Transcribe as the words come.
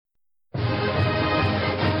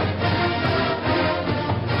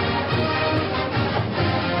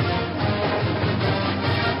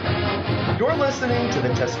listening to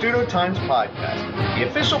the Testudo Times Podcast, the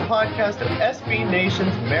official podcast of SB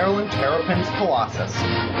Nation's Maryland Terrapins Colossus.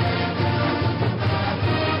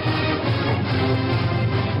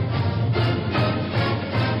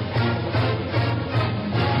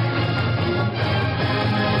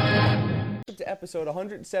 Welcome to episode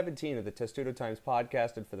 117 of the Testudo Times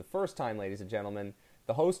Podcast, and for the first time, ladies and gentlemen,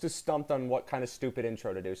 the host is stumped on what kind of stupid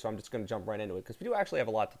intro to do, so I'm just going to jump right into it, because we do actually have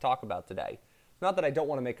a lot to talk about today. It's not that I don't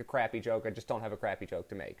want to make a crappy joke, I just don't have a crappy joke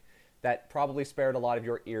to make. That probably spared a lot of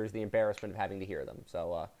your ears the embarrassment of having to hear them,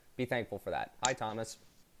 so be thankful for that. Hi, Thomas.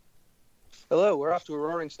 Hello, we're off to a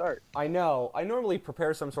roaring start. I know. I normally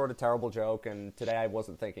prepare some sort of terrible joke, and today I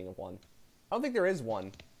wasn't thinking of one. I don't think there is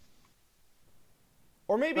one.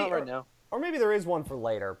 Or maybe... Not right now. Or maybe there is one for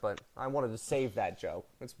later, but I wanted to save that joke.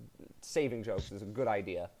 Saving jokes is a good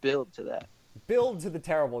idea. Build to that. Build to the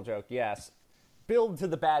terrible joke, yes. Build to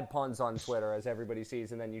the bad puns on Twitter, as everybody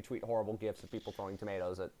sees, and then you tweet horrible gifs of people throwing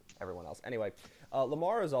tomatoes at everyone else. Anyway,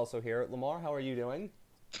 Lamar is also here. Lamar, how are you doing?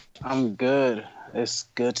 I'm good. It's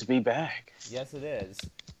good to be back. Yes, it is.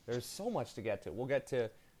 There's so much to get to. We'll get to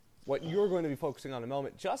what you're going to be focusing on in a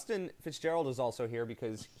moment. Justin Fitzgerald is also here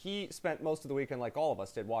because he spent most of the weekend, like all of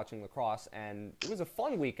us did, watching lacrosse, and it was a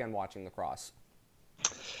fun weekend watching lacrosse.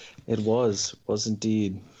 It was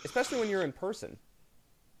indeed. Especially when you're in person.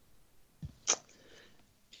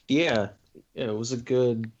 Yeah, it was a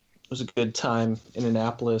good time in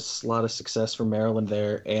Annapolis. A lot of success for Maryland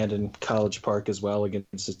there, and in College Park as well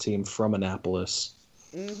against a team from Annapolis.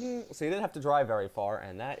 Mm-hmm. So you didn't have to drive very far,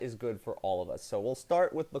 and that is good for all of us. So we'll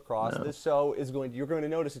start with lacrosse. No. This show is you're going to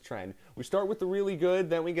notice a trend. We start with the really good,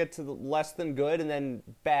 then we get to the less than good, and then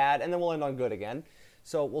bad, and then we'll end on good again.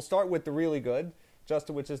 So we'll start with the really good,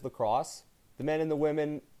 Justin, which is lacrosse. The men and the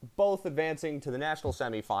women both advancing to the national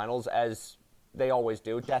semifinals, as they always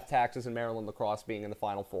do. Death Taxes and Maryland lacrosse being in the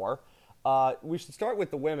Final Four. We should start with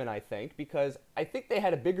the women, I think, because I think they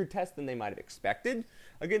had a bigger test than they might have expected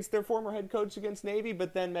against their former head coach against Navy,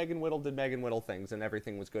 but then Megan Whittle did Megan Whittle things, and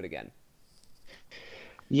everything was good again.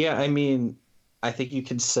 Yeah, I mean, I think you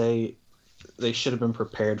could say they should have been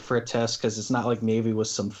prepared for a test, because it's not like Navy was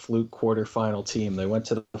some fluke quarterfinal team. They went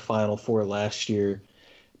to the Final Four last year,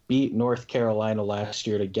 beat North Carolina last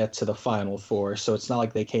year to get to the Final Four, so it's not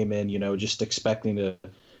like they came in, just expecting to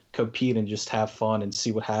compete and just have fun and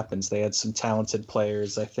see what happens. They had some talented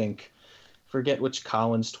players. I think, forget which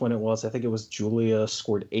Collins twin it was. I think it was Julia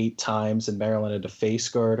scored 8 times, and Maryland had to face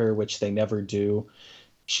guard her, which they never do.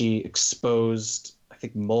 She exposed, I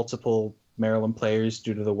think, multiple Maryland players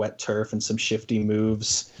due to the wet turf and some shifty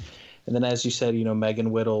moves. And then, as you said,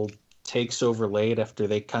 Megan Whittle takes over late after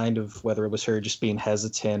they kind of, whether it was her just being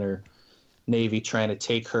hesitant or Navy trying to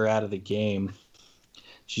take her out of the game,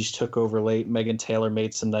 she just took over late. Megan Taylor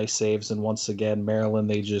made some nice saves, and once again, Maryland,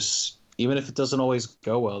 they just, even if it doesn't always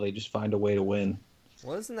go well, they just find a way to win.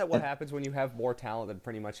 Well, isn't that what happens when you have more talent than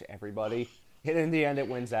pretty much everybody? And in the end, it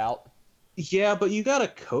wins out. Yeah, but you got to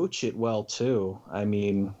coach it well, too. I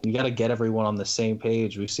mean, you got to get everyone on the same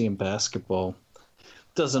page. We see in basketball.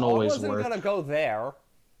 Doesn't always work. I wasn't going to go there.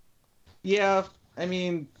 Yeah, I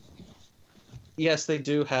mean, yes, they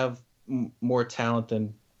do have more talent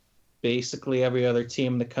than basically every other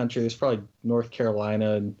team in the country. There's probably North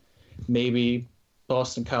Carolina and maybe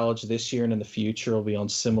Boston College this year, and in the future will be on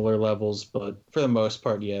similar levels. But for the most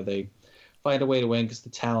part, yeah, they find a way to win because the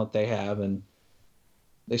talent they have, and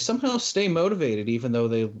they somehow stay motivated even though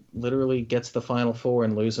they literally get to the Final Four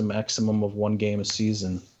and lose a maximum of 1 game a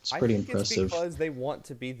season. It's pretty impressive. It's because they want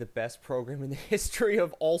to be the best program in the history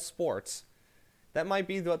of all sports. That might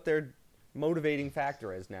be what their motivating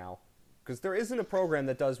factor is now. Because there isn't a program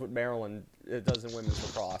that does what Maryland does in women's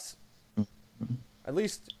lacrosse. At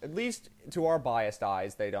least to our biased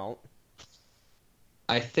eyes, they don't.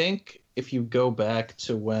 I think if you go back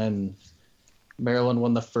to when Maryland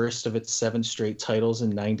won the first of its 7 straight titles in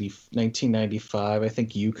 1995, I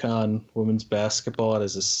think UConn women's basketball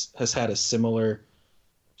has had a similar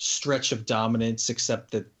stretch of dominance,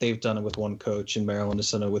 except that they've done it with 1 coach and Maryland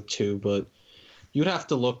has done it with 2. But you'd have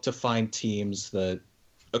to look to find teams that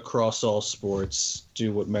across all sports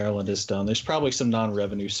do what Maryland has done. There's probably some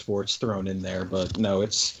non-revenue sports thrown in there, but no,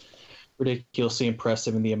 it's ridiculously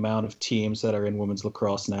impressive in the amount of teams that are in women's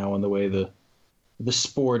lacrosse now and the way the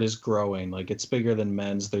sport is growing. Like, it's bigger than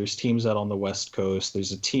men's. There's teams out on the West Coast.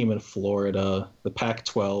 There's a team in Florida. The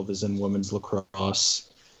Pac-12 is in women's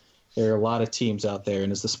lacrosse. There are a lot of teams out there,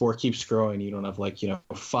 and as the sport keeps growing, you don't have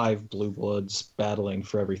 5 blue bloods battling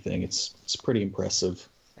for everything. It's pretty impressive.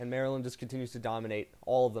 And Maryland just continues to dominate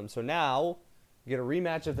all of them. So now you get a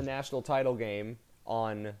rematch of the national title game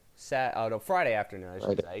on Friday afternoon, I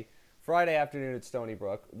should say, Friday afternoon at Stony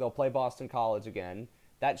Brook. They'll play Boston College again.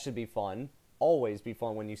 That should be fun. Always be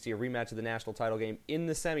fun when you see a rematch of the national title game in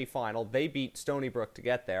the semifinal. They beat Stony Brook to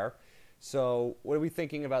get there. So what are we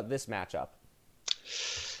thinking about this matchup?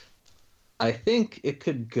 I think it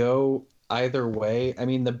could go either way. I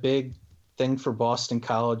mean, the big thing for Boston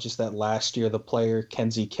College is that last year the player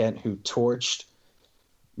Kenzie Kent, who torched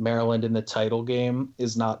Maryland in the title game,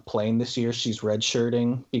 is not playing this year. She's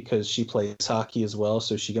redshirting because she plays hockey as well,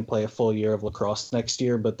 so she can play a full year of lacrosse next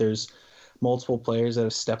year. But there's multiple players that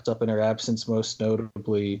have stepped up in her absence, most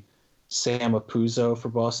notably Sam Apuzzo for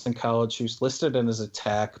Boston College, who's listed in as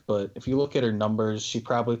attack. But if you look at her numbers, she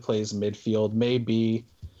probably plays midfield, maybe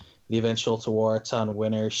the eventual Tewaaraton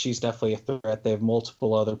winner. She's definitely a threat. They have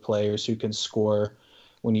multiple other players who can score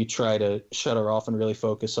when you try to shut her off and really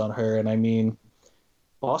focus on her. And I mean,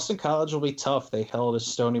 Boston College will be tough. They held a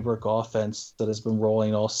Stony Brook offense that has been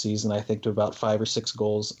rolling all season, I think, to about 5 or 6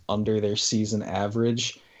 goals under their season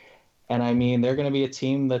average. And I mean, they're going to be a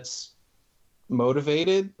team that's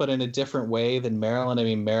motivated, but in a different way than Maryland. I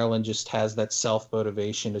mean, Maryland just has that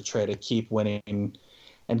self-motivation to try to keep winning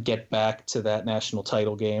and get back to that national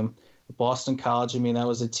title game. Boston College, I mean, that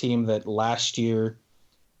was a team that last year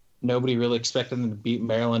nobody really expected them to beat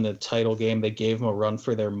Maryland in a title game. They gave them a run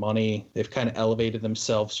for their money. They've kind of elevated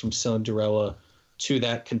themselves from Cinderella to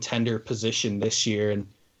that contender position this year. And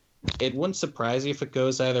it wouldn't surprise you if it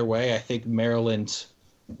goes either way. I think Maryland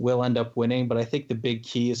will end up winning, but I think the big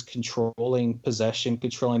key is controlling possession,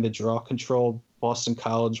 controlling the draw control. Boston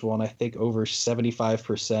College won, I think, over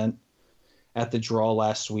 75% at the draw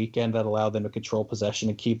last weekend. That allowed them to control possession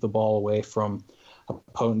and keep the ball away from a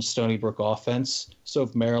potent Stony Brook offense. So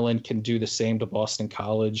if Maryland can do the same to Boston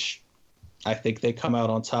College, I think they come out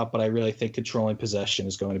on top, but I really think controlling possession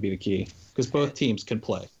is going to be the key because both teams can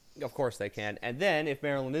play. Of course they can. And then if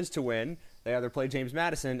Maryland is to win, they either play James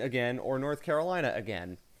Madison again or North Carolina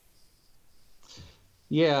again.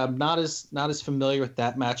 Yeah, I'm not as familiar with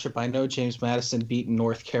that matchup. I know James Madison beat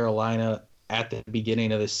North Carolina at the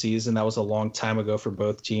beginning of the season. That was a long time ago for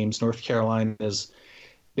both teams. North Carolina has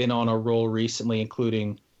been on a roll recently,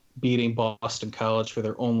 including beating Boston College for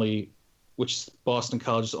which is Boston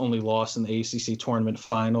College's only loss in the ACC tournament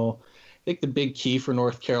final. I think the big key for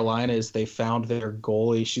North Carolina is they found their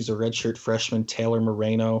goalie. She's a redshirt freshman, Taylor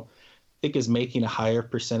Moreno. I think is making a higher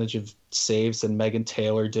percentage of saves than Megan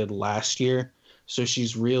Taylor did last year. So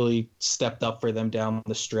she's really stepped up for them down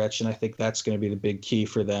the stretch, and I think that's going to be the big key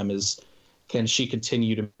for them is can she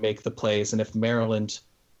continue to make the plays? And if Maryland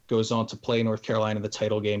goes on to play North Carolina in the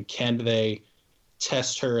title game, can they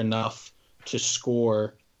test her enough to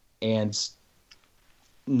score and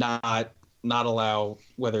not allow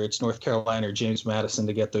whether it's North Carolina or James Madison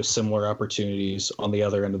to get those similar opportunities on the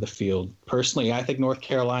other end of the field? Personally, I think North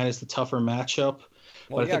Carolina is the tougher matchup,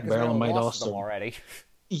 but I think Maryland might also already.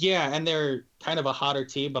 Yeah, and they're kind of a hotter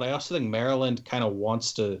team, but I also think Maryland kind of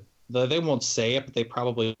wants to. They won't say it, but they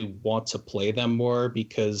probably want to play them more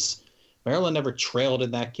because Maryland never trailed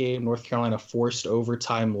in that game. North Carolina forced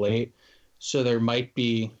overtime late, so they might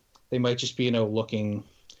just be looking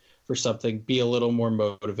for something, be a little more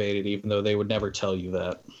motivated, even though they would never tell you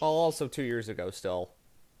that. Well, also 2 years ago still.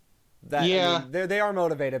 Yeah. I mean, they are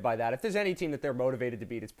motivated by that. If there's any team that they're motivated to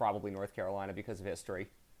beat, it's probably North Carolina because of history.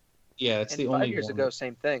 Yeah, it's and the only 5 years one. ago,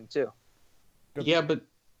 same thing, too. Yeah, but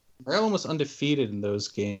Maryland was undefeated in those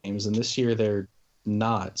games, and this year they're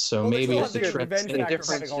not. So maybe it's the revenge the factor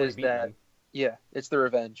difference having already is beaten that, them. yeah, it's the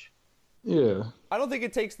revenge. Yeah. I don't think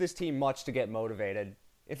it takes this team much to get motivated.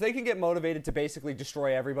 If they can get motivated to basically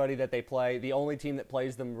destroy everybody that they play, the only team that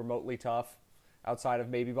plays them remotely tough outside of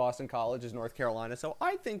maybe Boston College is North Carolina. So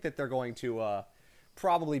I think that they're going to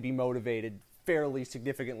probably be motivated fairly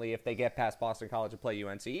significantly if they get past Boston College and play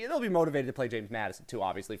UNC. They'll be motivated to play James Madison, too,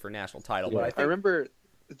 obviously, for a national title. Yeah. But I remember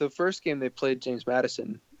the first game they played James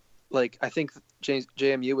Madison, I think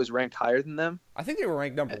JMU was ranked higher than them. I think they were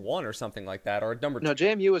ranked number 1 or something like that, or number 2. No,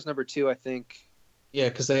 JMU was number 2, I think. Yeah,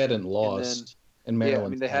 because they hadn't lost. And Maryland yeah, I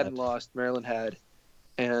mean, they hadn't lost. Maryland had.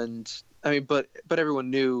 And, I mean, but everyone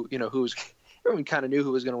knew, everyone kind of knew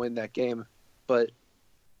who was going to win that game. But,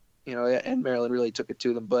 and Maryland really took it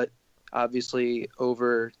to them. But obviously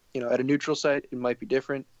over, at a neutral site, it might be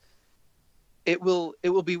different. It will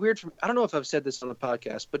be weird for me. I don't know if I've said this on the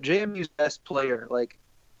podcast, but JMU's best player,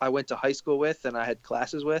 I went to high school with and I had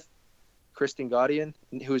classes with, Kristen Gaudian,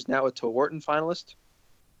 who's now a Wharton finalist.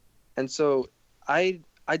 And so I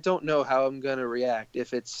don't know how I'm going to react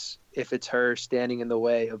if it's her standing in the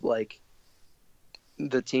way of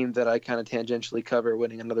the team that I kind of tangentially cover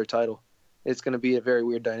winning another title. It's going to be a very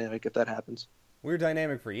weird dynamic if that happens. Weird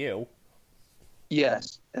dynamic for you.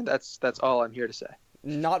 Yes, and that's all I'm here to say.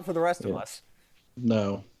 Not for the rest of us.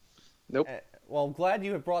 No. Nope. Well, I'm glad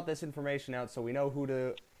you have brought this information out so we know who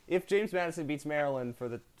to... If James Madison beats Maryland for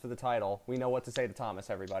the title, we know what to say to Thomas,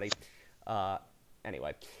 everybody.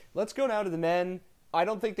 Anyway, let's go now to the men. I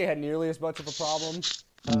don't think they had nearly as much of a problem.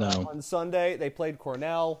 No. On Sunday, they played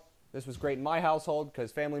Cornell. This was great in my household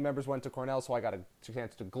because family members went to Cornell, so I got a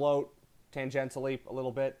chance to gloat tangentially a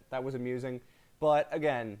little bit. That was amusing. But,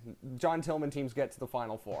 again, John Tillman teams get to the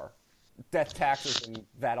Final Four. Death taxes, and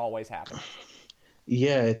that always happens.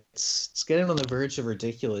 Yeah, it's getting on the verge of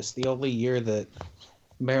ridiculous. The only year that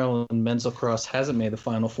Maryland men's lacrosse hasn't made the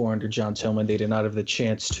Final Four under John Tillman, they did not have the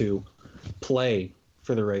chance to play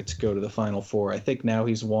for the right to go to the Final Four. I think now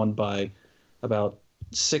he's won by about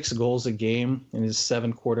 6 goals a game in his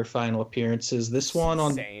 7 quarterfinal appearances. This one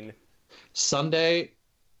insane. On Sunday,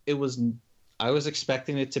 I was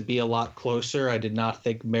expecting it to be a lot closer. I did not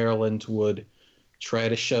think Maryland would try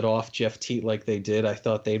to shut off Jeff Teat like they did. I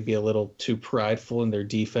thought they'd be a little too prideful in their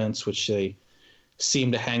defense, which they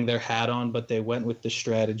seem to hang their hat on, but they went with the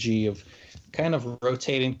strategy of kind of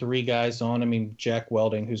rotating 3 guys on. I mean, Jack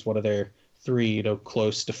Welding, who's one of their 3,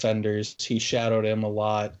 close defenders, he shadowed him a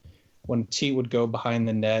lot. When Teat would go behind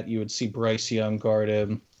the net, you would see Bryce Young guard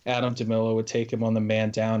him. Adam DeMillo would take him on the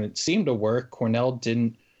man down. It seemed to work. Cornell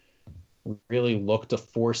didn't really look to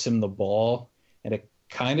force him the ball, and it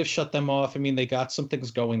kind of shut them off. I mean, they got some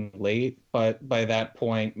things going late, but by that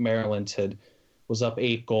point, Maryland was up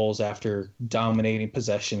 8 goals after dominating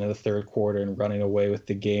possession in the third quarter and running away with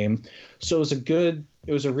the game. So it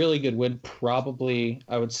was a really good win. Probably,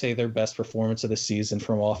 I would say, their best performance of the season,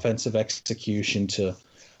 from offensive execution to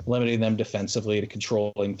limiting them defensively to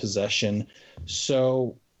controlling possession.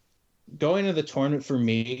 So going to the tournament for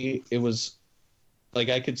me, it was like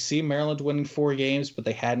I could see Maryland winning 4 games, but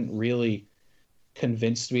they hadn't really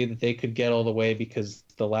convinced me that they could get all the way, because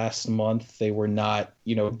the last month they were not,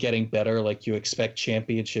 getting better like you expect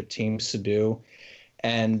championship teams to do.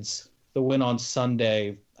 And the win on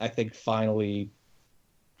Sunday, I think, finally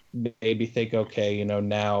made me think, okay,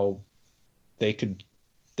 now they could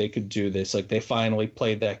do this. Like, they finally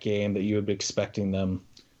played that game that you would be expecting them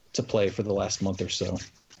to play for the last month or so.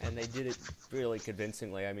 And they did it really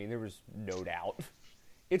convincingly. I mean, there was no doubt.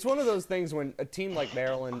 It's one of those things when a team like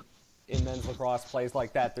Maryland in men's lacrosse plays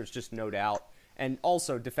like that, there's just no doubt. And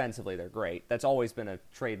also, defensively, they're great. That's always been a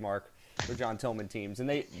trademark for John Tillman teams. And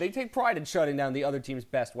they take pride in shutting down the other team's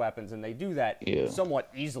best weapons, and they do that somewhat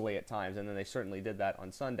easily at times, and then they certainly did that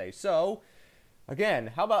on Sunday. So, again,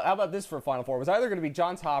 how about this for a Final Four? It was either going to be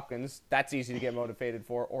Johns Hopkins, that's easy to get motivated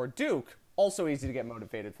for, or Duke, also easy to get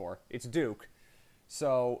motivated for. It's Duke.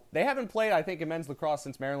 So, they haven't played, I think, in men's lacrosse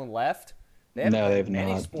since Maryland left. They haven't played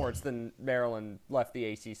many sports than Maryland left the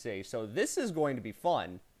ACC. So this is going to be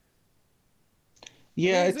fun.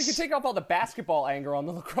 Yeah, we can take off all the basketball anger on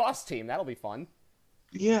the lacrosse team. That'll be fun.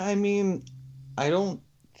 Yeah, I mean, I don't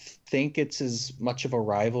think it's as much of a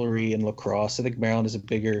rivalry in lacrosse. I think Maryland has a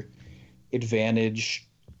bigger advantage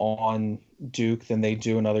on Duke than they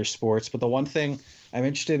do in other sports. But the one thing I'm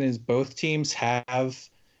interested in is both teams have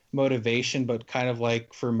motivation, but kind of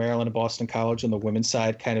like for Maryland and Boston College on the women's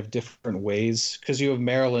side, kind of different ways. Because you have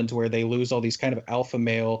Maryland where they lose all these kind of alpha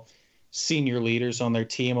male senior leaders on their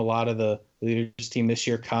team. A lot of the leaders team this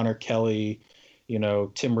year, Connor Kelly, Tim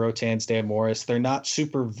Rotans, Dan Morris, they're not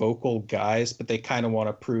super vocal guys, but they kind of want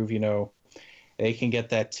to prove, they can get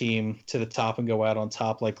that team to the top and go out on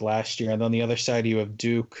top like last year. And on the other side, you have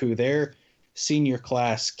Duke, who their senior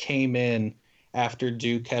class came in after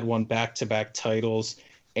Duke had won back-to-back titles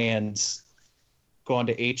and gone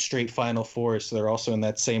to 8 straight Final Fours. So they're also in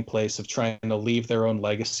that same place of trying to leave their own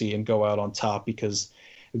legacy and go out on top, because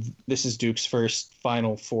this is Duke's first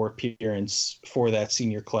Final Four appearance for that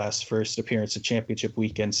senior class, first appearance at championship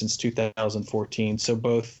weekend since 2014. So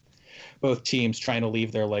both teams trying to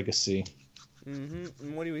leave their legacy. Mm-hmm.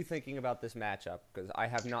 And what are we thinking about this matchup? Because I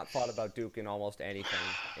have not thought about Duke in almost anything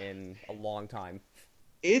in a long time.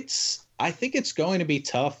 I think it's going to be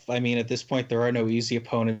tough. I mean, at this point, there are no easy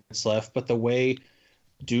opponents left, but the way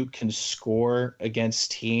Duke can score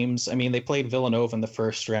against teams, I mean, they played Villanova in the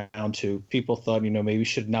first round, too. People thought, maybe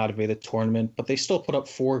should not have made the tournament, but they still put up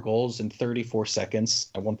 4 goals in 34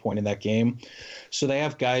 seconds at one point in that game. So they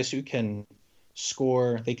have guys who can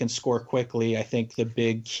score. They can score quickly. I think the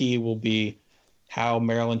big key will be how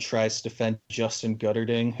Maryland tries to defend Justin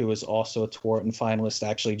Gutterding, who is also a Tewaaraton finalist,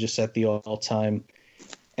 actually just set the all-time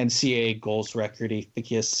NCAA goals record. I think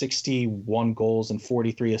he has 61 goals and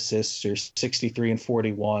 43 assists, or 63 and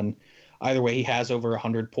 41. Either way, he has over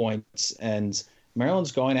 100 points, and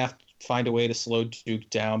Maryland's going to have to find a way to slow Duke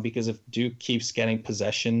down, because if Duke keeps getting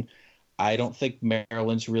possession, I don't think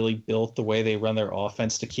Maryland's really built the way they run their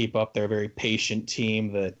offense to keep up. They're a very patient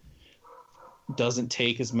team that doesn't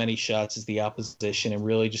take as many shots as the opposition and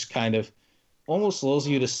really just kind of almost lulls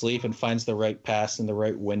you to sleep and finds the right pass in the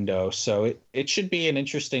right window. So it should be an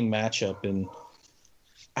interesting matchup in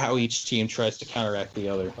how each team tries to counteract the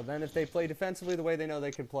other. But then if they play defensively the way they know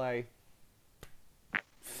they can play.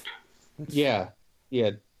 Yeah,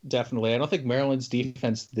 definitely. I don't think Maryland's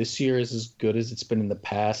defense this year is as good as it's been in the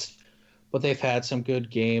past, but they've had some good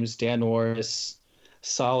games. Dan Norris,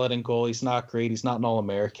 solid in goal. He's not great. He's not an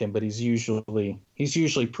All-American, but he's usually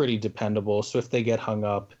pretty dependable. So if they get hung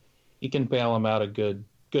up, he can bail them out a good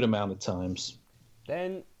amount of times.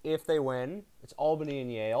 Then if they win, it's Albany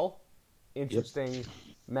and Yale. Interesting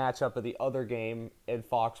matchup of the other game in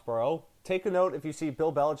Foxborough. Take a note if you see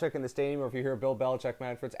Bill Belichick in the stadium or if you hear Bill Belichick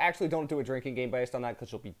Manfred's. Actually, don't do a drinking game based on that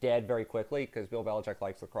because you'll be dead very quickly because Bill Belichick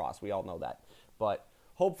likes lacrosse. We all know that. But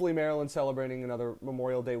hopefully Maryland's celebrating another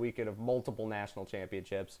Memorial Day weekend of multiple national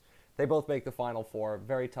championships. They both make the Final Four.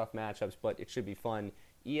 Very tough matchups, but it should be fun.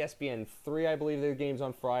 ESPN 3, I believe, their game's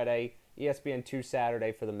on Friday. ESPN 2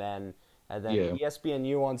 Saturday for the men. And then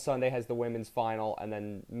ESPNU on Sunday has the women's final. And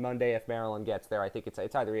then Monday, if Maryland gets there, I think it's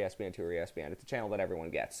either ESPN 2 or ESPN. It's a channel that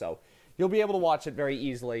everyone gets. So you'll be able to watch it very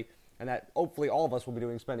easily. And that hopefully all of us will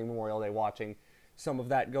be spending Memorial Day watching some of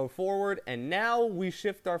that go forward. And now we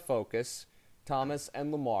shift our focus, Thomas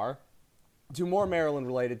and Lamar, to more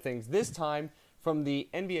Maryland-related things, this time from the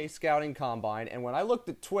NBA Scouting Combine. And when I looked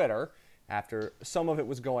at Twitter, after some of it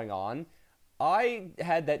was going on, I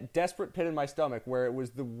had that desperate pit in my stomach where it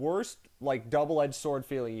was the worst, double-edged sword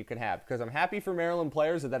feeling you can have. Because I'm happy for Maryland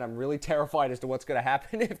players, and then I'm really terrified as to what's going to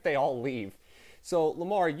happen if they all leave. So,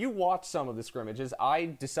 Lamar, you watched some of the scrimmages.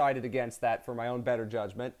 I decided against that for my own better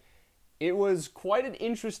judgment. It was quite an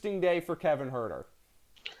interesting day for Kevin Huerter.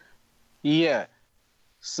 Yeah.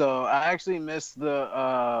 So I actually missed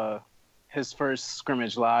his first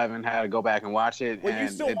scrimmage live and had to go back and watch it. Well, you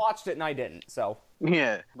still watched it and I didn't, so.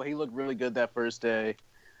 Yeah, but he looked really good that first day.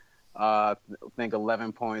 I think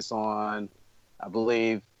 11 points on, I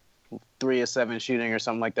believe, 3 of 7 shooting or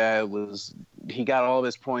something like that. He got all of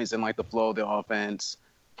his points in the flow of the offense,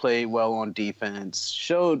 played well on defense,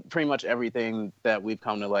 showed pretty much everything that we've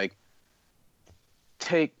come to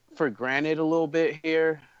take for granted a little bit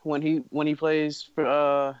here when he plays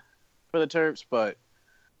for the Terps, but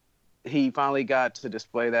he finally got to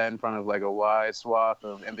display that in front of a wide swath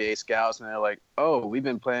of NBA scouts, and they're like, "Oh, we've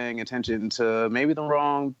been paying attention to maybe the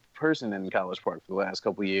wrong person in College Park for the last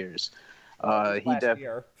couple of years."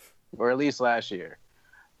 Year. Or at least last year.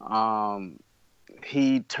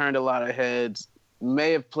 He turned a lot of heads.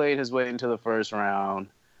 May have played his way into the first round.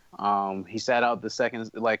 He sat out his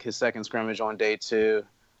second scrimmage on day 2.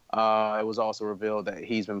 It was also revealed that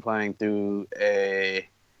he's been playing through a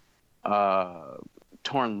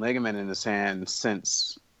torn ligament in his hand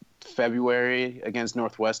since February against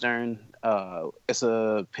Northwestern. It's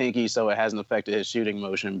a pinky, so it hasn't affected his shooting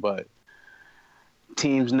motion, but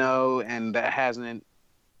teams know, and that hasn't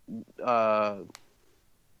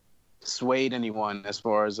swayed anyone as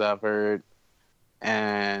far as I've heard.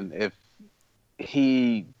 And if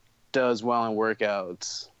he does well in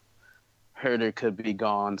workouts, Huerter could be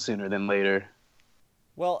gone sooner than later.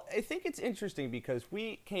 Well, I think it's interesting because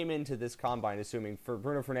we came into this combine assuming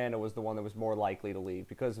Bruno Fernando was the one that was more likely to leave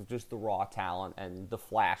because of just the raw talent and the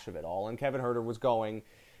flash of it all. And Kevin Huerter was going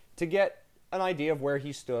to get an idea of where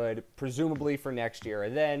he stood, presumably for next year.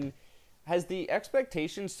 And then has the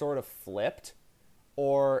expectation sort of flipped?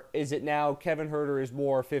 Or is it now Kevin Huerter is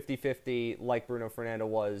more 50-50 like Bruno Fernando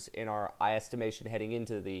was in our estimation heading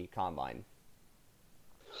into the combine?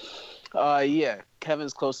 Yeah,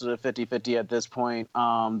 Kevin's closer to 50-50 at this point.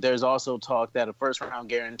 There's also talk that a first-round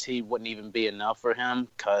guarantee wouldn't even be enough for him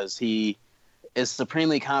because he is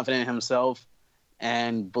supremely confident in himself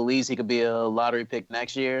and believes he could be a lottery pick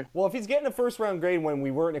next year. Well, if he's getting a first-round grade when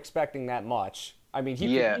we weren't expecting that much, I mean,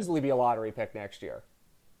 he could easily be a lottery pick next year.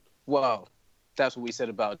 Well, that's what we said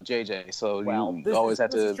about JJ, so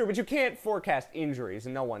this is true, but you can't forecast injuries,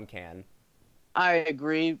 and no one can. I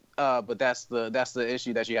agree, but that's the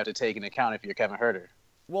issue that you have to take into account if you're Kevin Huerter.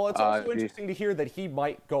 Well, it's also interesting to hear that he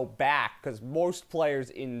might go back because most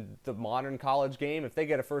players in the modern college game, if they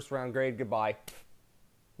get a first-round grade, goodbye.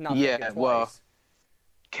 Not well,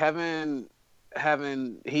 Kevin,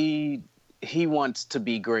 he wants to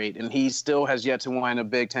be great, and he still has yet to win a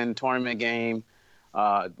Big Ten tournament game.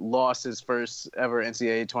 Lost his first ever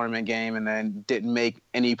NCAA tournament game, and then didn't make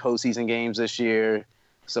any postseason games this year.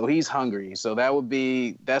 So he's hungry. So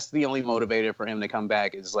that's the only motivator for him to come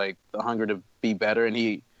back is the hunger to be better. And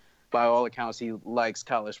he, by all accounts, he likes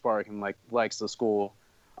College Park and likes the school.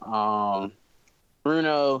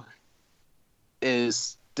 Bruno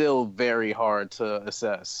is still very hard to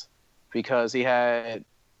assess because he had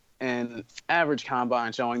an average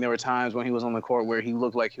combine showing there were times when he was on the court where he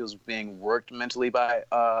looked like he was being worked mentally by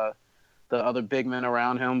the other big men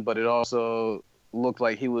around him, but it also looked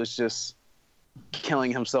like he was just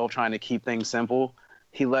killing himself trying to keep things simple.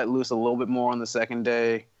 He let loose a little bit more on the second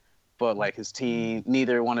day, but like his team,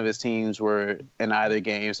 neither one of his teams were in either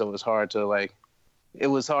game, so it was hard to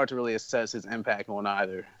really assess his impact on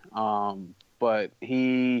either. But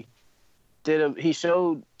he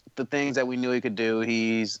showed the things that we knew he could do.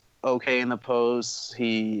 He's okay in the post.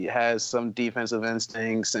 He has some defensive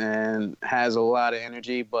instincts and has a lot of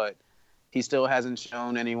energy, but he still hasn't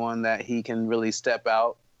shown anyone that he can really step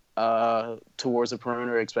out towards the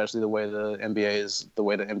perimeter, especially the way the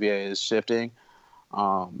NBA is shifting.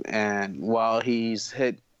 And while he's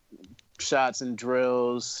hit shots and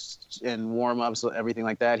drills and warm-ups, everything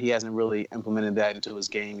like that, he hasn't really implemented that into his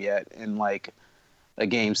game yet in like a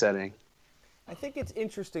game setting. I think it's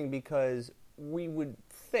interesting because we would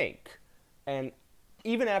think, and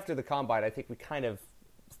even after the combine, I think we kind of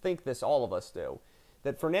think this, all of us do,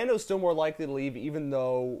 that Fernando's still more likely to leave, even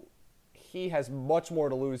though he has much more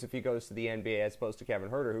to lose if he goes to the NBA as opposed to Kevin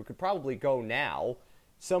Huerter, who could probably go now.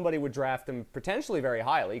 Somebody would draft him potentially very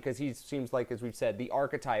highly because he seems like, as we've said, the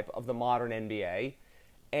archetype of the modern NBA,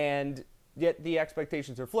 and yet the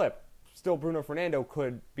expectations are flipped. Still, Bruno Fernando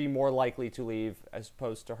could be more likely to leave as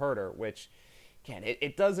opposed to Huerter, which, again,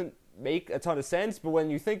 it doesn't make a ton of sense, but when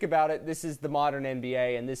you think about it, this is the modern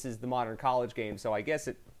NBA and this is the modern college game, so I guess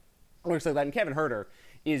it looks like that. And Kevin Huerter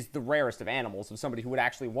is the rarest of animals, of somebody who would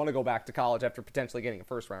actually want to go back to college after potentially getting a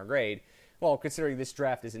first-round grade. Well, considering this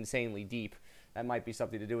draft is insanely deep, that might be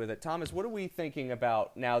something to do with it. Thomas, what are we thinking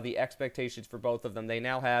about now, the expectations for both of them? They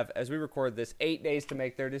now have, as we record this, 8 days to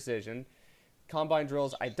make their decision. Combine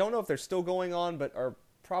drills, I don't know if they're still going on, but are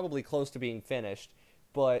probably close to being finished.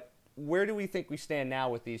 But where do we think we stand now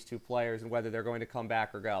with these two players and whether they're going to come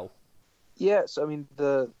back or go? Yeah, so I mean,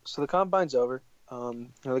 the combine's over.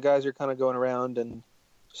 The guys are kind of going around and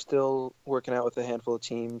still working out with a handful of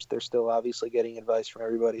teams. They're still obviously getting advice from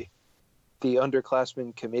everybody. The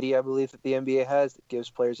underclassmen committee, I believe, that the NBA has that gives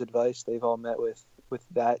players advice, they've all met with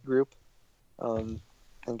that group and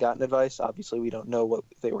gotten advice. Obviously, we don't know what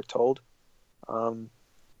they were told.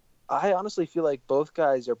 I honestly feel like both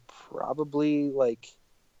guys are probably like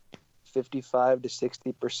 55 to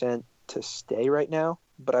 60% to stay right now,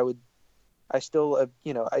 but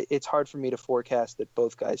it's hard for me to forecast that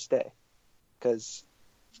both guys stay because,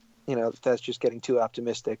 that's just getting too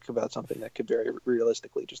optimistic about something that could very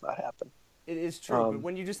realistically just not happen. It is true, but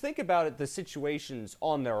when you just think about it, the situations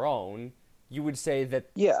on their own, you would say that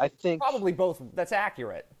I think probably both, that's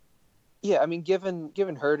accurate. Yeah, I mean, given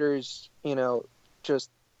Huerter's, just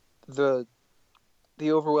the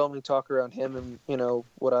overwhelming talk around him and,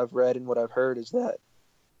 what I've read and what I've heard is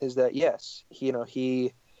that yes,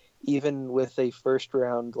 he even with a first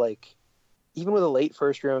round, even with a late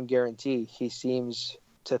first round guarantee, he seems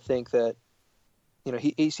to think that,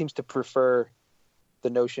 he seems to prefer the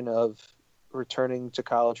notion of returning to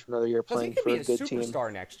college for another year, playing for a good team. He could be a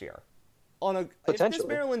superstar next year. If this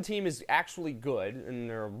Maryland team is actually good, and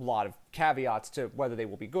there are a lot of caveats to whether they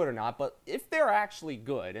will be good or not, but if they're actually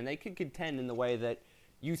good and they could contend in the way that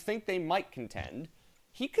you think they might contend,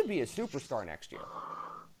 he could be a superstar next year.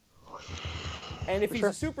 And if he's a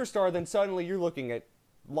superstar, then suddenly you're looking at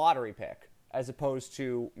lottery pick, as opposed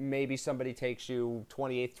to maybe somebody takes you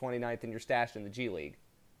 28th, 29th in your stash in the G League.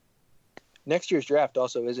 Next year's draft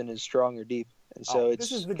also isn't as strong or deep, and so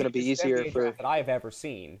it's going to be easier NBA draft that I have ever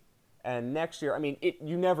seen. And next year, I mean,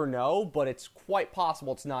 you never know, but it's quite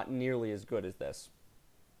possible it's not nearly as good as this.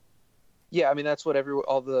 Yeah, I mean, that's what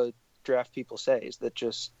all the draft people say, is that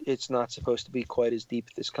just it's not supposed to be quite as deep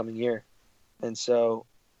this coming year. And so,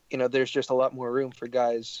 there's just a lot more room for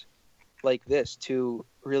guys like this to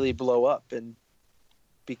really blow up and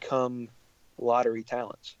become lottery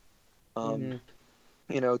talents. To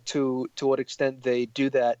what extent they do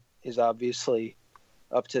that is obviously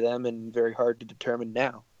up to them and very hard to determine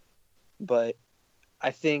now. But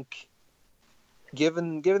I think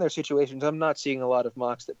given their situations, I'm not seeing a lot of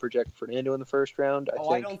mocks that project Fernando in the first round.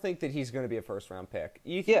 I don't think that he's going to be a first-round pick.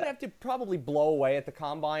 You'd have to probably blow away at the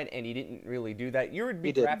combine, and he didn't really do that. You would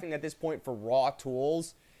be drafting at this point for raw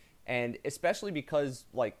tools, and especially because,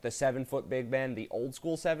 the 7-foot big man, the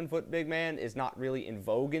old-school 7-foot big man, is not really in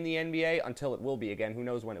vogue in the NBA until it will be again. Who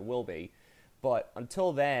knows when it will be. But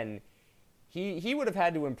until then, he would have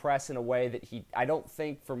had to impress in a way that I don't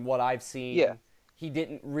think, from what I've seen, he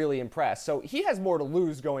didn't really impress. So he has more to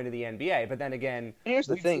lose going to the NBA. But then again, And here's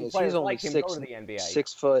the we've thing: seen is players he's only like him go to the NBA.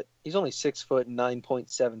 6 foot. He's only 6 foot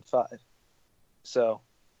 9.75. So,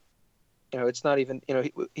 it's not even.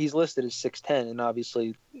 He's listed as 6'10", and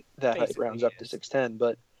obviously that height Basically rounds up to is. 6'10".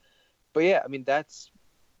 But yeah, I mean that's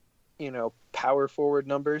power forward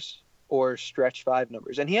numbers or stretch 5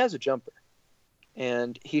 numbers, and he has a jumper,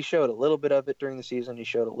 and he showed a little bit of it during the season. He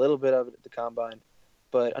showed a little bit of it at the combine,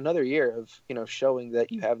 but another year of showing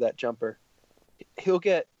that you have that jumper, he'll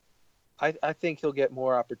get. I think he'll get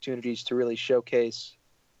more opportunities to really showcase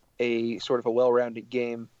a sort of a well-rounded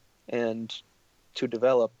game and to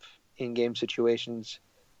develop in-game situations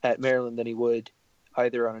at Maryland than he would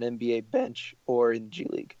either on an NBA bench or in G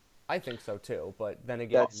League. I think so too, but then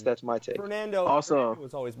again, that's my take. Fernando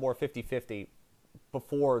was always more 50-50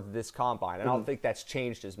 before this combine, and I don't think that's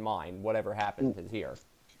changed his mind, whatever happened this year.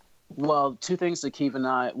 Well, two things to keep an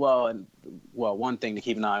eye. One thing to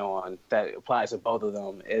keep an eye on that applies to both of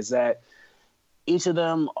them is that each of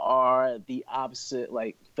them are the opposite,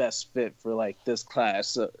 best fit for this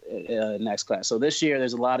class, next class. So this year,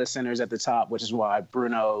 there's a lot of centers at the top, which is why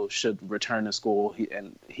Bruno should return to school.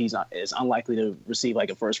 He's unlikely to receive a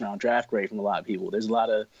first round draft grade from a lot of people. There's a lot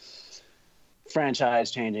of franchise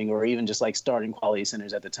changing or even just starting quality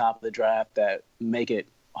centers at the top of the draft that make it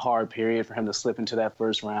hard period for him to slip into that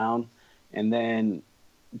first round.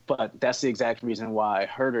 But that's the exact reason why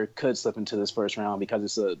Huerter could slip into this first round, because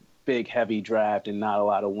it's a big, heavy draft and not a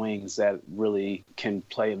lot of wings that really can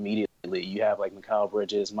play immediately. You have Mikal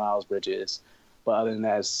Bridges, Miles Bridges, but other than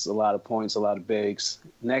that, it's a lot of points, a lot of bigs.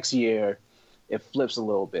 Next year, it flips a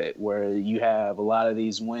little bit where you have a lot of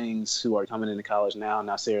these wings who are coming into college now,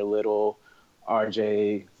 Nasir Little,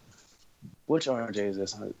 RJ. Which RJ is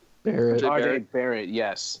this? Barrett. RJ Barrett,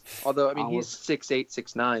 yes. Although, he's 6'8",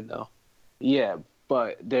 6'9", though. Yeah,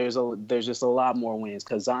 but there's just a lot more wins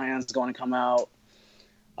because Zion's going to come out.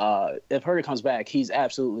 If Huerter comes back, he's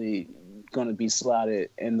absolutely going to be slotted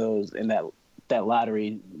in that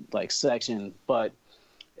lottery section. But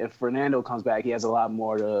if Fernando comes back, he has a lot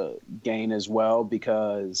more to gain as well,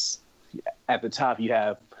 because at the top you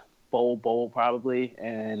have Bol probably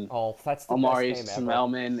and that's the Omari best name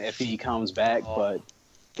Smelman if he comes back, but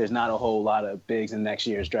there's not a whole lot of bigs in next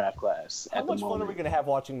year's draft class. How much fun are we going to have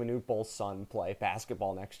watching Manute Bol's son play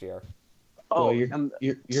basketball next year? Well, you're going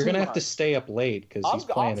to have to stay up late because he's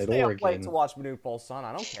playing at Oregon. I'll stay up late to watch Manute Bol's son.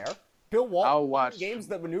 I don't care. Bill Walton. I'll watch games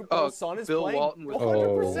that Manute Bol's son is Bill playing. Walton with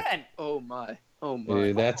 100%. Oh my.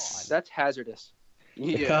 Dude, that's hazardous.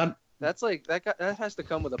 Yeah. That's that has to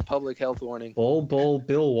come with a public health warning.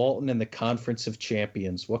 Bill Walton and the Conference of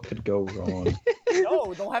Champions. What could go wrong?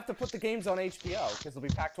 No, they'll have to put the games on HBO because it'll be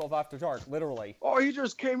Pac-12 After Dark, literally. Oh, he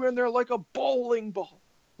just came in there like a bowling ball.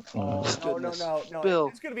 No. Bill,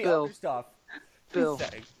 it's going to be Bill, other stuff. Bill.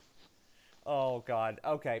 Oh, God.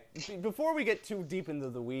 Okay. Before we get too deep into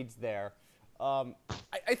the weeds there, I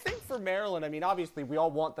think for Maryland, obviously we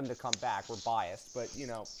all want them to come back. We're biased. But,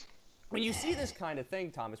 when you see this kind of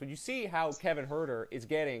thing, Thomas, when you see how Kevin Huerter is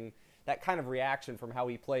getting that kind of reaction from how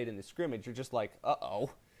he played in the scrimmage, you're just like, uh-oh.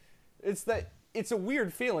 It's a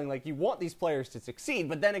weird feeling. You want these players to succeed.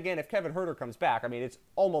 But then again, if Kevin Huerter comes back, it's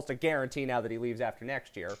almost a guarantee now that he leaves after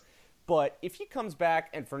next year. But if he comes back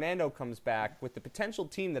and Fernando comes back with the potential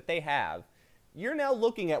team that they have, you're now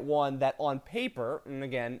looking at one that on paper, and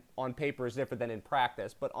again, on paper is different than in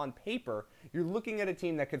practice, but on paper, you're looking at a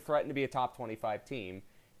team that could threaten to be a top 25 team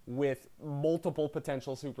with multiple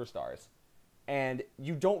potential superstars. And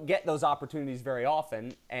you don't get those opportunities very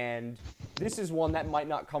often, and this is one that might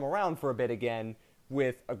not come around for a bit again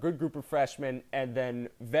with a good group of freshmen and then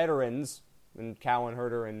veterans, and Cowan,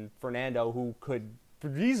 Huerter, and Fernando, who could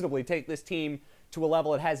reasonably take this team to a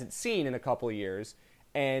level it hasn't seen in a couple of years.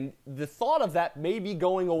 And the thought of that maybe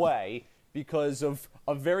going away because of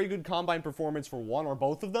a very good combine performance for one or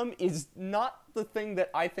both of them is not the thing that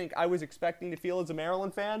I think I was expecting to feel as a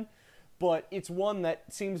Maryland fan, but it's one that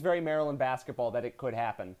seems very Maryland basketball that it could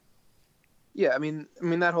happen. Yeah,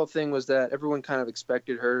 that whole thing was that everyone kind of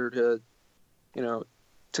expected her to,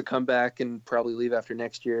 to come back and probably leave after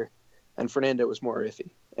next year, and Fernando was more iffy.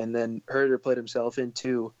 And then Huerter played himself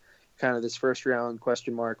into kind of this first round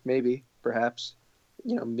question mark, maybe, perhaps,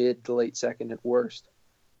 mid to late second at worst.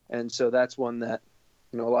 And so that's one that,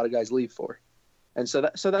 a lot of guys leave for. And so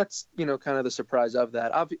that's, kind of the surprise of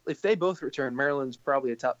that. If they both return, Maryland's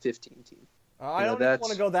probably a top 15 team. I don't even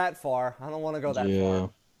want to go that far. I don't want to go that far.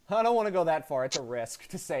 I don't want to go that far. It's a risk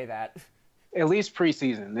to say that. At least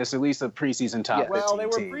preseason. There's at least a preseason top 15 Well, they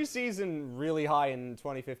were team. preseason really high in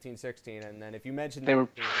 2015-16, and then if you mentioned They that were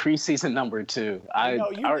preseason number 2.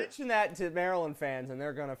 you mentioned that to Maryland fans, and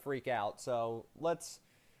they're gonna freak out. So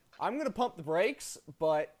I'm gonna pump the brakes,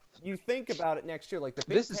 but you think about it next year, like the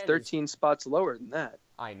Big This is Ten 13 spots lower than that.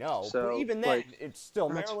 I know, So, but even then, like, it's still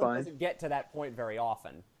that's Maryland fine. doesn't get to that point very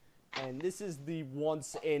often, and this is the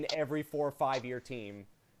once in every 4 or 5 year team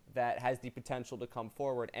that has the potential to come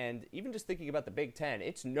forward. And even just thinking about the Big Ten,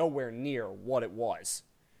 it's nowhere near what it was.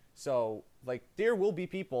 So, like, there will be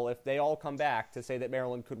people, if they all come back, to say that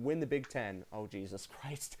Maryland could win the Big Ten. Oh, Jesus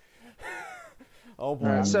Christ. Oh, boy.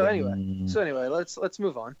 All right, so anyway, let's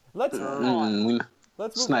move on. Let's move on.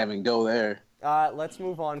 Let's not even go there. Let's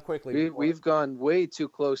move on quickly. We've gone way too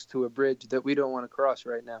close to a bridge that we don't want to cross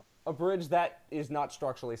right now. A bridge that is not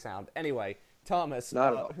structurally sound. Anyway, Thomas,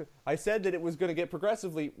 Not at all. I said that it was going to get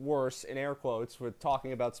progressively worse, in air quotes, with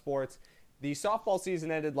talking about sports. The softball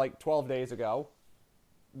season ended like 12 days ago.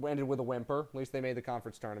 Ended with a whimper. At least they made the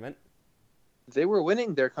conference tournament. They were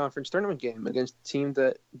winning their conference tournament game against a team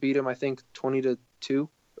that beat them, I think, 20-2 in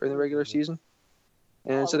the regular season.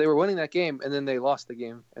 And so they were winning that game, and then they lost the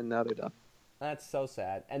game, and now they're done. That's so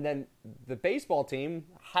sad. And then the baseball team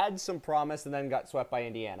had some promise and then got swept by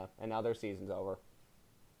Indiana, and now their season's over.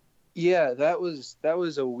 Yeah, that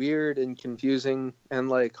was a weird and confusing and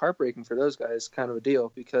like heartbreaking for those guys kind of a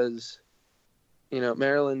deal because,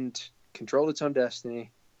 Maryland controlled its own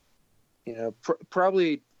destiny.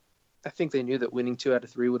 Probably, I think they knew that winning 2 out of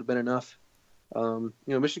 3 would have been enough.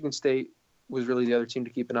 Michigan State was really the other team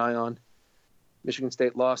to keep an eye on. Michigan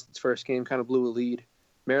State lost its first game, kind of blew a lead.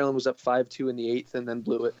 Maryland was up 5-2 in the 8th and then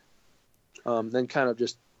blew it. Then kind of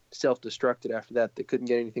just self-destructed after that. They couldn't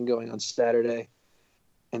get anything going on Saturday.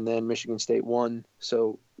 And then Michigan State won,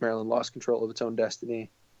 so Maryland lost control of its own destiny.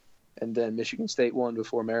 And then Michigan State won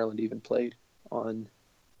before Maryland even played on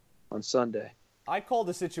Sunday. I called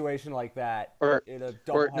a situation like that in a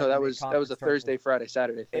that was a Thursday, Friday,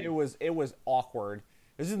 Saturday thing. It was awkward.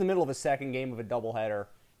 This is the middle of a second game of a doubleheader.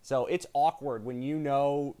 So it's awkward when you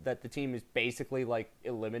know that the team is basically like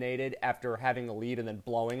eliminated after having a lead and then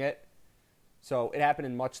blowing it. So it happened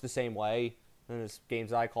in much the same way. And this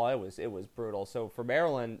games I call it was brutal. So for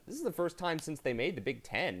Maryland, this is the first time since they made the Big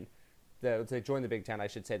Ten, they joined the Big Ten, I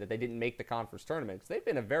should say, that they didn't make the conference tournament. Because they've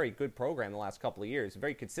been a very good program the last couple of years, a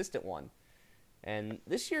very consistent one. And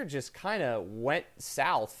this year just kind of went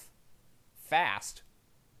south fast.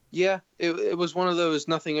 Yeah, it was one of those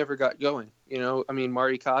nothing ever got going.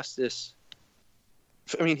 Marty Costas,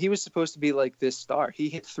 he was supposed to be like this star. He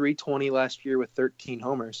hit 320 last year with 13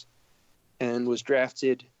 homers and was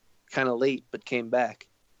drafted kind of late but came back.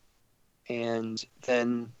 And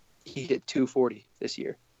then he hit 240 this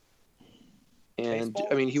year. And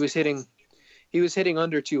he was hitting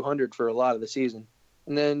under 200 for a lot of the season.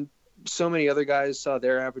 And then so many other guys saw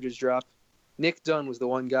their averages drop. Nick Dunn was the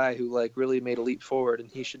one guy who really made a leap forward, and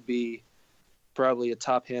he should be probably a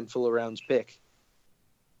top handful of rounds pick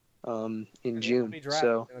in June.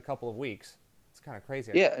 So in a couple of weeks, it's kind of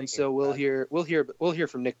crazy. Yeah, and so we'll hear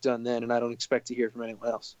from Nick Dunn then, and I don't expect to hear from anyone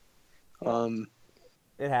else.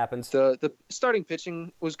 It happens. The starting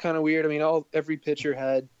pitching was kind of weird. Every pitcher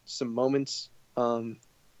had some moments.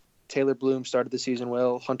 Taylor Bloom started the season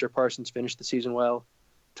well. Hunter Parsons finished the season well.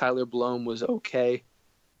 Tyler Blome was okay,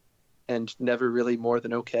 and never really more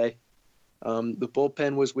than okay. The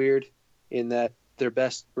bullpen was weird in that their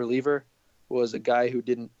best reliever was a guy who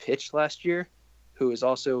didn't pitch last year, who is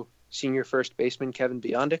also senior first baseman Kevin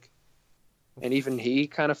Biondic. And even he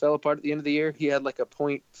kind of fell apart at the end of the year. He had like a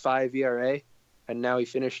 .5 ERA, and now he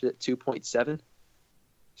finished at 2.7.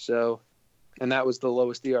 So, and that was the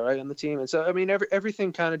lowest ERA on the team. And so,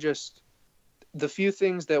 everything kind of just, the few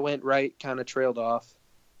things that went right kind of trailed off.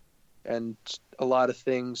 And a lot of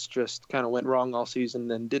things just kind of went wrong all season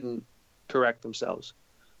and didn't correct themselves.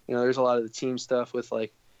 There's a lot of the team stuff with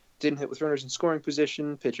didn't hit with runners in scoring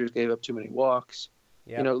position. Pitchers gave up too many walks.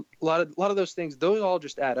 Yep. A lot of those things, those all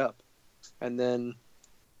just add up. And then,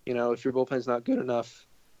 if your bullpen's not good enough,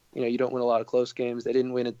 you don't win a lot of close games. They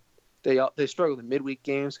didn't win it. They struggled in midweek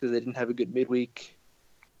games because they didn't have a good midweek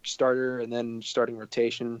starter and then starting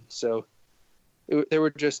rotation. So there were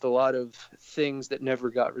just a lot of things that never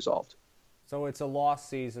got resolved. So it's a lost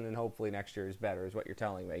season, and hopefully next year is better, is what you're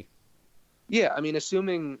telling me. Yeah,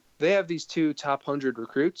 assuming they have these 2 top 100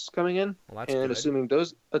 recruits coming in, and good.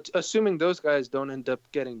 assuming those guys don't end up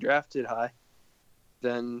getting drafted high,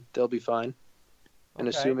 then they'll be fine. And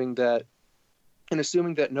assuming that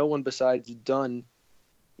no one besides Dunn,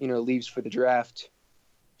 leaves for the draft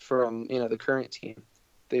from the current team,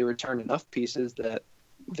 they return enough pieces that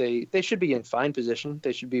they should be in fine position.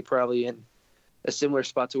 They should be probably in a similar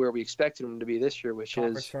spot to where we expected them to be this year, which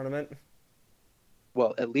Conference is, tournament.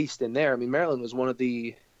 well, at least in there. I mean, Maryland was one of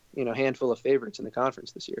the handful of favorites in the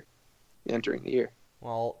conference this year, entering the year.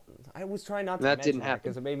 Well, I was trying not to That mention didn't that happen.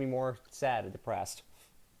 because it made me more sad and depressed.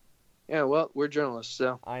 Yeah, well, we're journalists,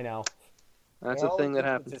 so I know. that's a thing that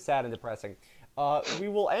happens. It's sad and depressing. We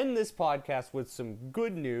will end this podcast with some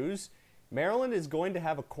good news. Maryland is going to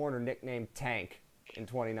have a corner nicknamed Tank in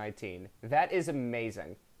 2019. That is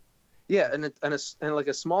amazing. Yeah, and like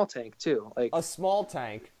a small tank too, like A small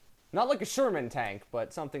tank, not like a Sherman tank,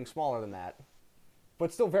 but something smaller than that,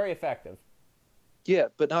 but still very effective. yeah,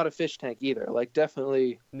 but not a fish tank either. Like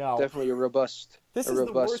definitely a robust This is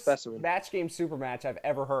the worst specimen. match game super match I've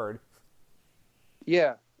ever heard.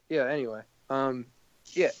 Yeah. Anyway,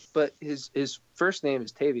 yeah, but his first name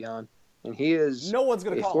is Tavion, and he is No one's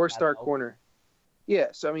gonna a call him 4-star that, though. corner. Yeah,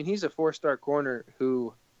 so I mean, he's a 4-star corner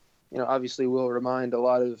who, obviously will remind a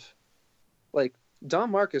lot of, like,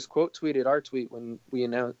 Don Marcus quote tweeted our tweet when we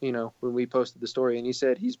announced, when we posted the story, and he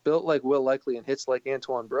said he's built like Will Likely and hits like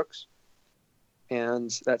Antoine Brooks,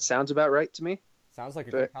 and that sounds about right to me. Sounds like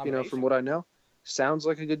a But, good combination. from what I know, sounds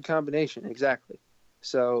like a good combination. Exactly.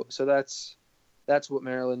 So that's what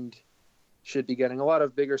Maryland should be getting. A lot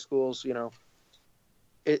of bigger schools,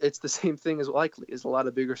 it's the same thing as Likely. Is a lot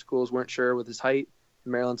of bigger schools weren't sure with his height.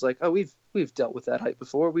 And Maryland's like, oh, we've dealt with that height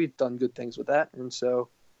before. We've done good things with that, and so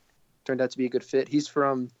turned out to be a good fit. He's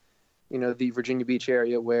from, the Virginia Beach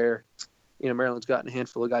area where, Maryland's gotten a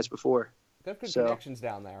handful of guys before. They've good so- connections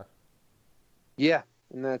down there. Yeah,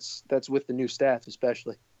 and that's with the new staff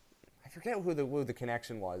especially. I forget who the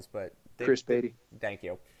connection was, but Chris Beatty. Thank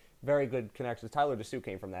you. Very good connections. Tyler DeSue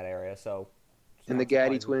came from that area, so. it's And not the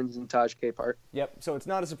Gaddy surprising. twins and Taj Capehart. Yep. So it's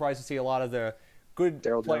not a surprise to see a lot of the good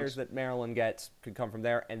Darryl players Jones. that Maryland gets could come from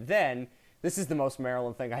there. And then this is the most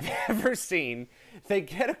Maryland thing I've ever seen. They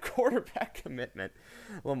get a quarterback commitment,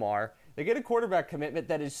 Lamar. They get a quarterback commitment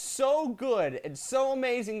that is so good and so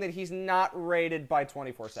amazing that he's not rated by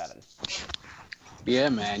 24/7. Yeah,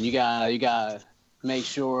 man, you gotta make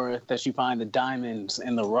sure that you find the diamonds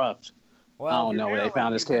in the rough. Well, I don't know where they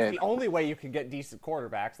found this Maryland, kid. it's the only way you can get decent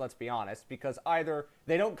quarterbacks, let's be honest, because either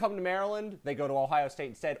they don't come to Maryland, they go to Ohio State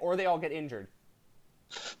instead, or they all get injured.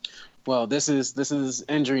 Well, this is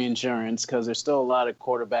injury insurance because there's still a lot of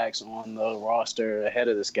quarterbacks on the roster ahead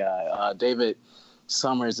of this guy. David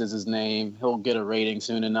Summers is his name. He'll get a rating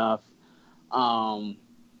soon enough. I'd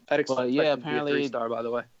expect him to be a 3-star, by the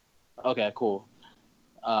way. Okay, cool.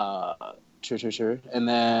 Sure. And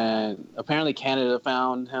then apparently Canada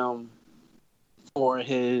found him for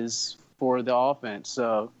the offense.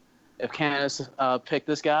 So if Canada's picked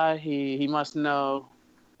this guy, he must know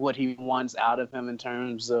what he wants out of him in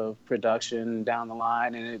terms of production down the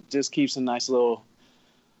line, and it just keeps a nice little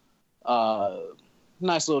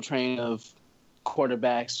train of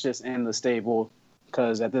quarterbacks just in the stable.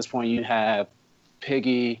 Because at this point you have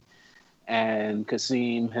Piggy and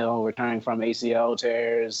Kasim Hill returning from ACL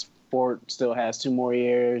tears. Fort still has 2 more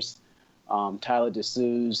years. Tyler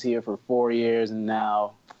DeSue's here for 4 years, and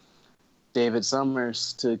now David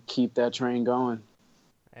Summers to keep that train going.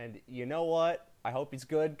 And you know what? I hope he's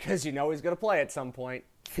good because he's going to play at some point.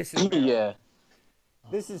 This is Maryland. Yeah.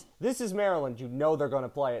 This is Maryland. You know they're going to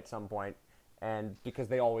play at some point, and because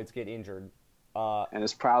they always get injured. And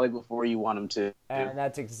it's probably before you want them to. And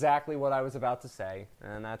that's exactly what I was about to say.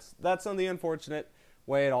 And that's on the unfortunate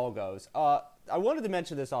way it all goes. I wanted to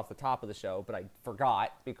mention this off the top of the show, but I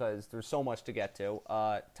forgot because there's so much to get to.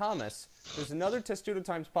 Thomas, there's another Testudo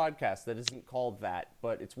Times podcast that isn't called that,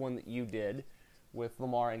 but it's one that you did with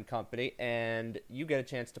Lamar and company, and you get a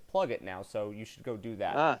chance to plug it now, so you should go do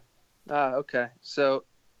that. Okay. So,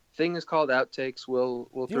 thing is called Outtakes. We'll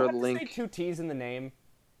Do you throw have the to link. say 2 T's in the name?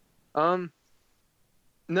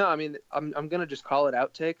 No, I mean I'm gonna just call it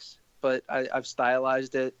Outtakes, but I've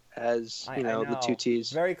stylized it as I the 2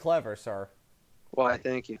 T's. Very clever, sir. Why?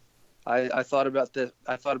 Thank you. I thought about this.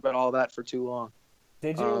 I thought about all that for too long.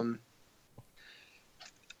 Did you?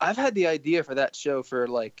 I've had the idea for that show for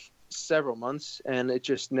like several months, and it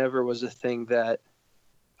just never was a thing that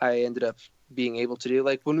I ended up being able to do.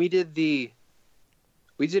 Like when we did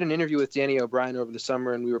an interview with Danny O'Brien over the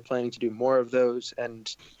summer, and we were planning to do more of those,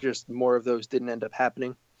 and just more of those didn't end up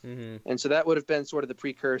happening. Mm-hmm. And so that would have been sort of the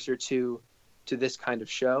precursor to this kind of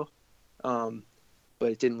show, but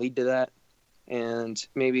it didn't lead to that. And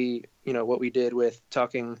maybe what we did with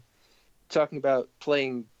talking about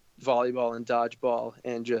playing volleyball and dodgeball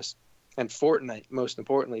and Fortnite, most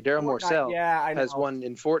importantly. Daryl Morcell has won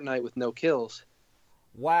in Fortnite with no kills.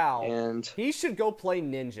 Wow. And he should go play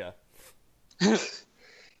Ninja.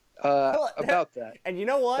 About that. And you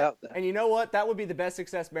know what? About that. And you know what? That would be the best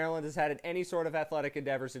success Maryland has had in any sort of athletic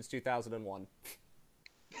endeavor since 2001.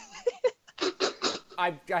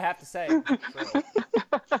 I have to say.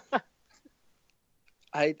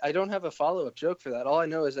 I don't have a follow-up joke for that. All I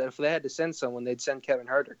know is that if they had to send someone, they'd send Kevin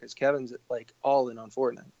Huerter because Kevin's like all in on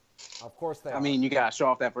Fortnite. Of course they are. I mean, you got to show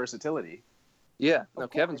off that versatility. Yeah, no,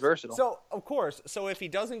 Kevin's versatile. So, of course. So if he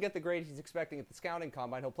doesn't get the grade he's expecting at the scouting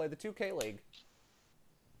combine, he'll play the 2K League.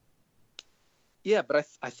 Yeah, but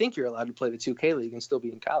I think you're allowed to play the 2K League and still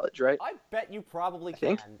be in college, right? I bet you probably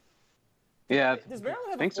think. can. Yeah, Does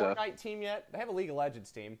Maryland have a Fortnite team yet? They have a League of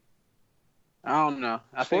Legends team. I don't know.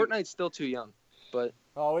 I think Fortnite's still too young, but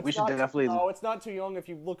we should definitely. No, it's not too young if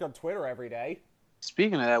you look on Twitter every day.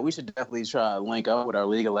 Speaking of that, we should definitely try to link up with our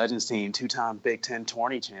League of Legends team, 2-time Big Ten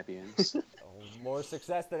tourney champions. More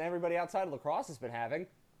success than everybody outside of lacrosse has been having.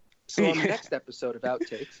 so on the next episode of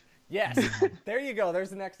Outtakes. Yes, there you go.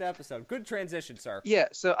 There's the next episode. Good transition, sir. Yeah,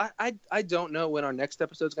 so I don't know when our next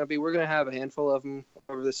episode's going to be. We're going to have a handful of them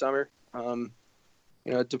over the summer.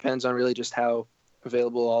 It depends on really just how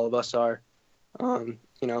available all of us are.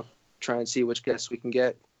 Try and see which guests we can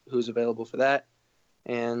get, who's available for that.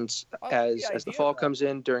 And as the fall comes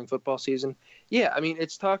in during football season, yeah, I mean,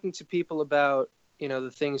 it's talking to people about, the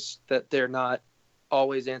things that they're not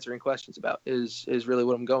always answering questions about is really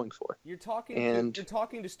what I'm going for. You're talking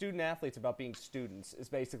to student athletes about being students is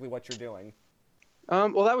basically what you're doing.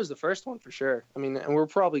 Well, that was the first one for sure. I mean, and we're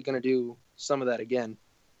probably going to do some of that again.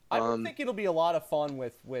 I don't think it'll be a lot of fun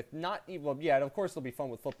with not even, well, yeah, of course it'll be fun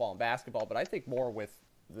with football and basketball, but I think more with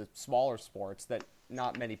the smaller sports that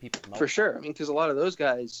not many people know. For sure. I mean, because a lot of those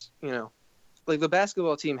guys, like the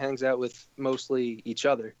basketball team hangs out with mostly each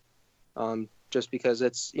other, just because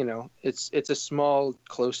it's a small,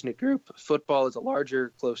 close-knit group. Football is a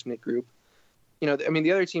larger, close-knit group. I mean,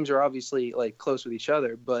 the other teams are obviously like close with each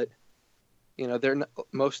other, but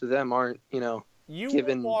most of them aren't,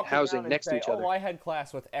 given housing next to each other. Oh, I had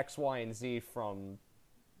class with X, Y, and Z from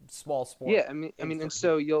small sports. Yeah, I mean,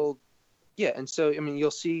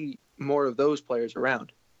 you'll see more of those players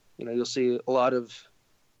around. You'll see a lot of,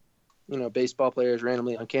 baseball players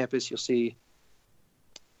randomly on campus. You'll see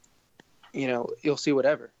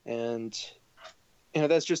whatever, and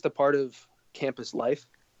that's just a part of campus life.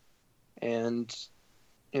 And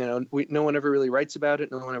no one ever really writes about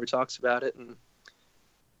it. No one ever talks about it, and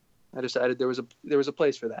I decided there was a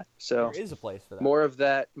place for that. So there is a place for that. More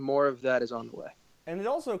of that is on the way. And it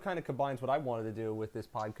also kind of combines what I wanted to do with this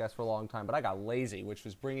podcast for a long time, but I got lazy, which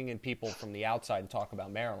was bringing in people from the outside to talk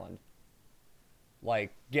about Maryland.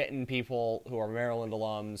 Like, getting people who are Maryland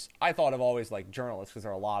alums. I thought of always, like, journalists, because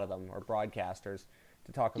there are a lot of them, or broadcasters,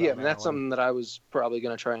 to talk about Maryland. That's something that I was probably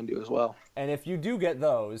going to try and do as well. And if you do get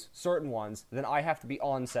those, certain ones, then I have to be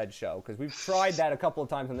on said show, because we've tried that a couple of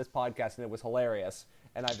times on this podcast, and it was hilarious.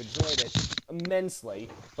 And I've enjoyed it immensely,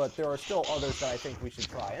 but there are still others that I think we should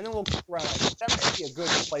try. And then we'll kick around. That might be a good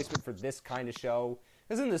replacement for this kind of show.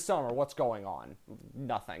 Because in the summer, what's going on?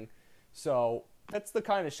 Nothing. So that's the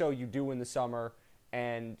kind of show you do in the summer,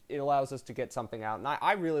 and it allows us to get something out. And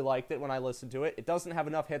I really liked it when I listened to it. It doesn't have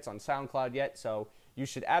enough hits on SoundCloud yet, so you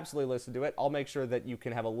should absolutely listen to it. I'll make sure that you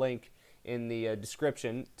can have a link in the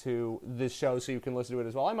description to this show so you can listen to it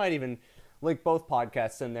as well. I might even link both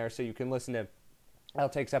podcasts in there so you can listen to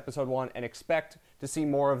Outtakes Episode 1 and expect to see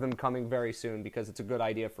more of them coming very soon because it's a good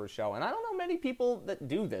idea for a show. And I don't know many people that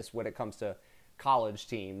do this when it comes to college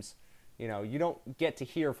teams. You don't get to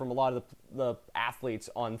hear from a lot of the athletes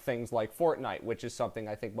on things like Fortnite, which is something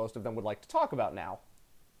I think most of them would like to talk about now.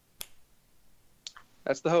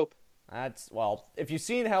 That's the hope. If you've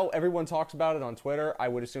seen how everyone talks about it on Twitter, I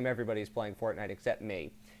would assume everybody's playing Fortnite except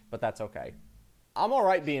me. But that's okay. I'm all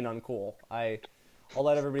right being uncool. I'll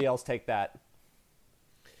let everybody else take that.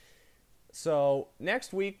 So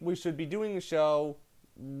next week we should be doing the show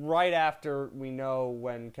right after we know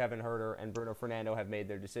when Kevin Huerter and Bruno Fernando have made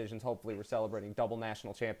their decisions. Hopefully we're celebrating double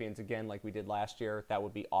national champions again like we did last year. That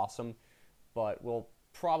would be awesome. But we'll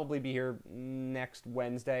probably be here next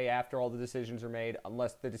Wednesday after all the decisions are made,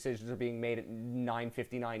 unless the decisions are being made at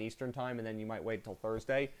 9:59 Eastern time, and then you might wait until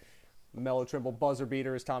Thursday. Mellow Trimble buzzer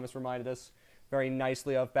beater, as Thomas reminded us very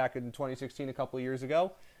nicely of back in 2016, a couple of years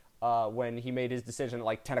ago. When he made his decision at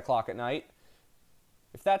like 10 o'clock at night.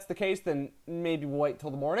 If that's the case, then maybe we'll wait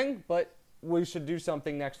till the morning, but we should do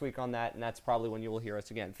something next week on that, and that's probably when you will hear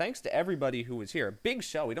us again. Thanks to everybody who was here. Big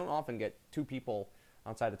show. We don't often get two people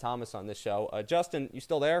outside of Thomas on this show. Justin, you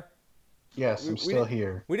still there? Yes, I'm still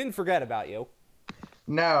here. We didn't forget about you.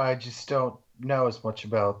 No, I just don't know as much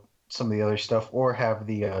about some of the other stuff or have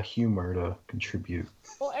the humor to contribute.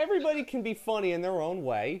 Well, everybody can be funny in their own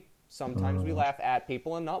way. Sometimes we laugh at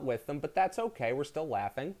people and not with them, but that's okay. We're still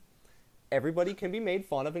laughing. Everybody can be made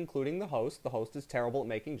fun of, including the host. The host is terrible at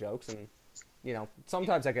making jokes, and,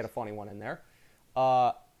 sometimes I get a funny one in there.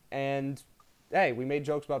 And, hey, we made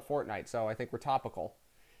jokes about Fortnite, so I think we're topical.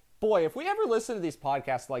 Boy, if we ever listen to these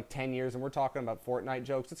podcasts like 10 years and we're talking about Fortnite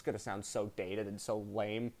jokes, it's going to sound so dated and so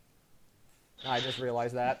lame. I just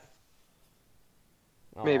realized that.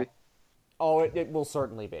 Maybe. Oh, it will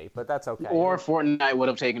certainly be, but that's okay. Or Fortnite would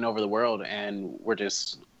have taken over the world, and we're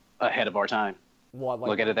just ahead of our time. What, like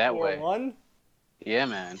look at it that way. 4-1? Yeah,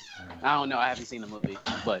 man. I don't know. I haven't seen the movie,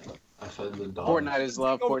 but Fortnite is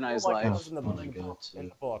love. Fortnite is life. In the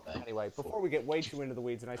book. Anyway, before we get way too into the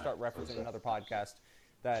weeds and I start referencing another podcast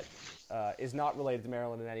that is not related to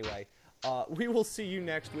Maryland in any way, we will see you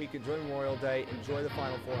next week. Enjoy Memorial Day. Enjoy the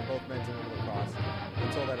Final Four in both men's and women's lacrosse.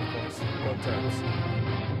 Until then, of course, go Terps.